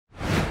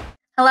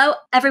Hello,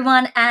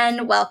 everyone,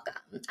 and welcome.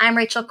 I'm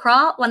Rachel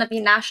Krall, one of the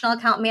National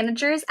Account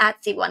Managers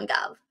at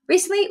C1Gov.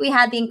 Recently, we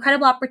had the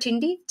incredible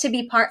opportunity to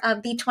be part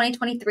of the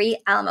 2023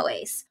 Alamo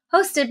ACE,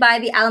 hosted by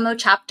the Alamo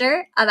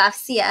chapter of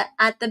AFCEA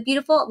at the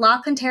beautiful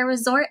La Cantera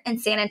Resort in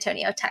San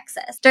Antonio,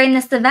 Texas. During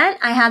this event,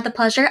 I had the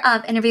pleasure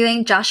of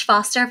interviewing Josh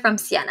Foster from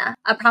Ciena,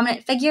 a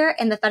prominent figure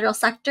in the federal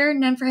sector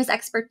known for his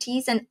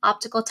expertise in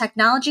optical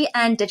technology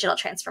and digital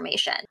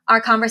transformation.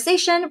 Our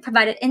conversation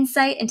provided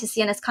insight into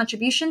Ciena's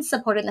contributions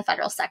supporting the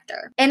federal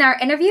sector. In our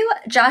interview,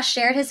 Josh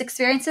shared his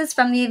experiences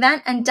from the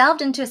event and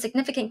delved into a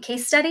significant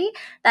case study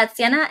that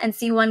Ciena and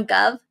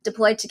C1Gov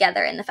deployed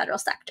together in the federal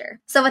sector.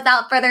 So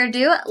without further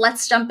ado,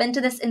 let's jump into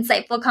this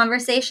insightful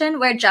conversation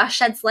where Josh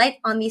sheds light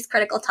on these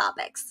critical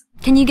topics.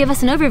 Can you give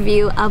us an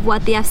overview of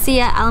what the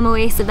AFCEA Alamo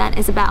ACE event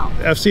is about?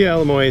 AFCEA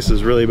Alamo ACE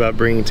is really about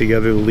bringing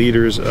together the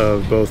leaders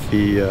of both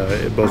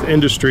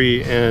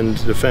industry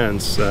and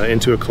defense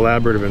into a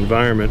collaborative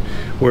environment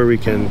where we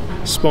can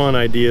spawn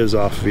ideas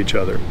off of each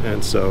other.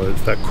 And so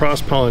that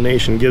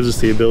cross-pollination gives us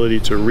the ability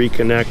to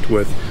reconnect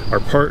with our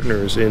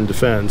partners in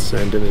defense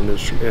and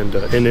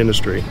in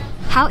industry.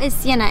 How is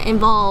Ciena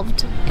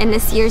involved in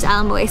this year's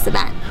Alamo ACE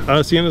event?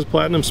 Ciena's a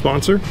platinum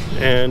sponsor,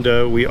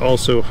 and we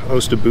also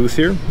host a booth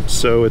here.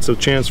 So it's a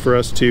chance for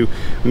us to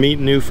meet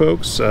new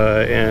folks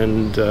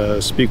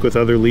and speak with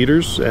other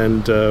leaders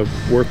and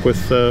work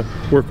with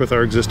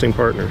our existing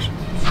partners.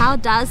 How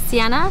does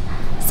Ciena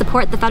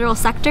support the federal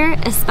sector,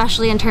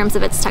 especially in terms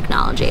of its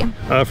technology?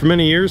 For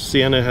many years,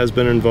 Ciena has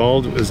been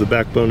involved as the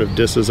backbone of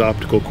DISA's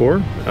optical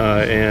core,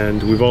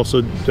 and we've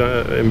also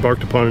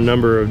embarked upon a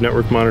number of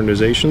network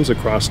modernizations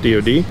across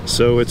DoD.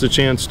 So it's a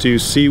chance to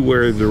see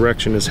where the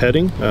direction is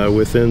heading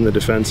within the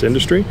defense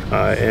industry,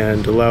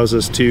 and allows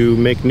us to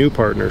make new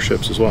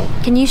partnerships as well.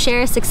 Can you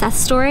share a success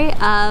story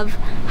of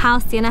how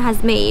Ciena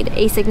has made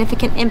a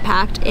significant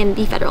impact in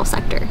the federal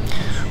sector?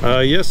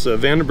 Yes,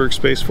 Vandenberg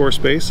Space Force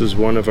Base is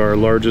one of our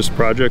largest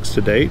projects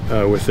to date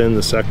within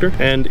the sector,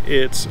 and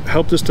it's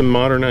helped us to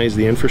modernize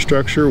the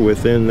infrastructure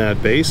within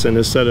that base and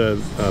has set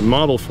a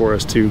model for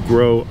us to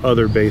grow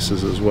other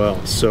bases as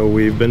well. So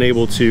we've been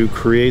able to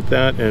create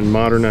that and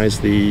modernize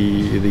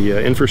the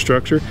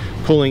infrastructure,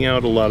 pulling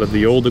out a lot of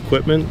the old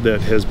equipment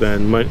that has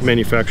been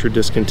manufactured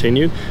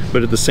discontinued,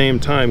 but at the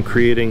same time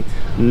creating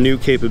new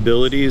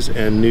capabilities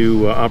and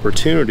new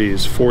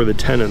opportunities for the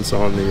tenants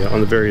on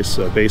the various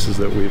bases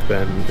that we've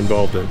been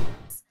involved in.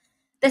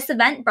 This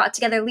event brought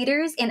together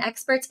leaders and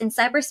experts in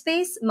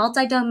cyberspace,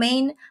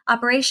 multi-domain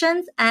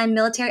operations, and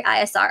military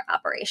ISR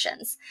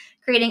operations,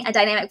 creating a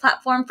dynamic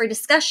platform for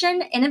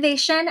discussion,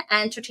 innovation,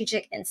 and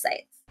strategic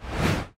insights.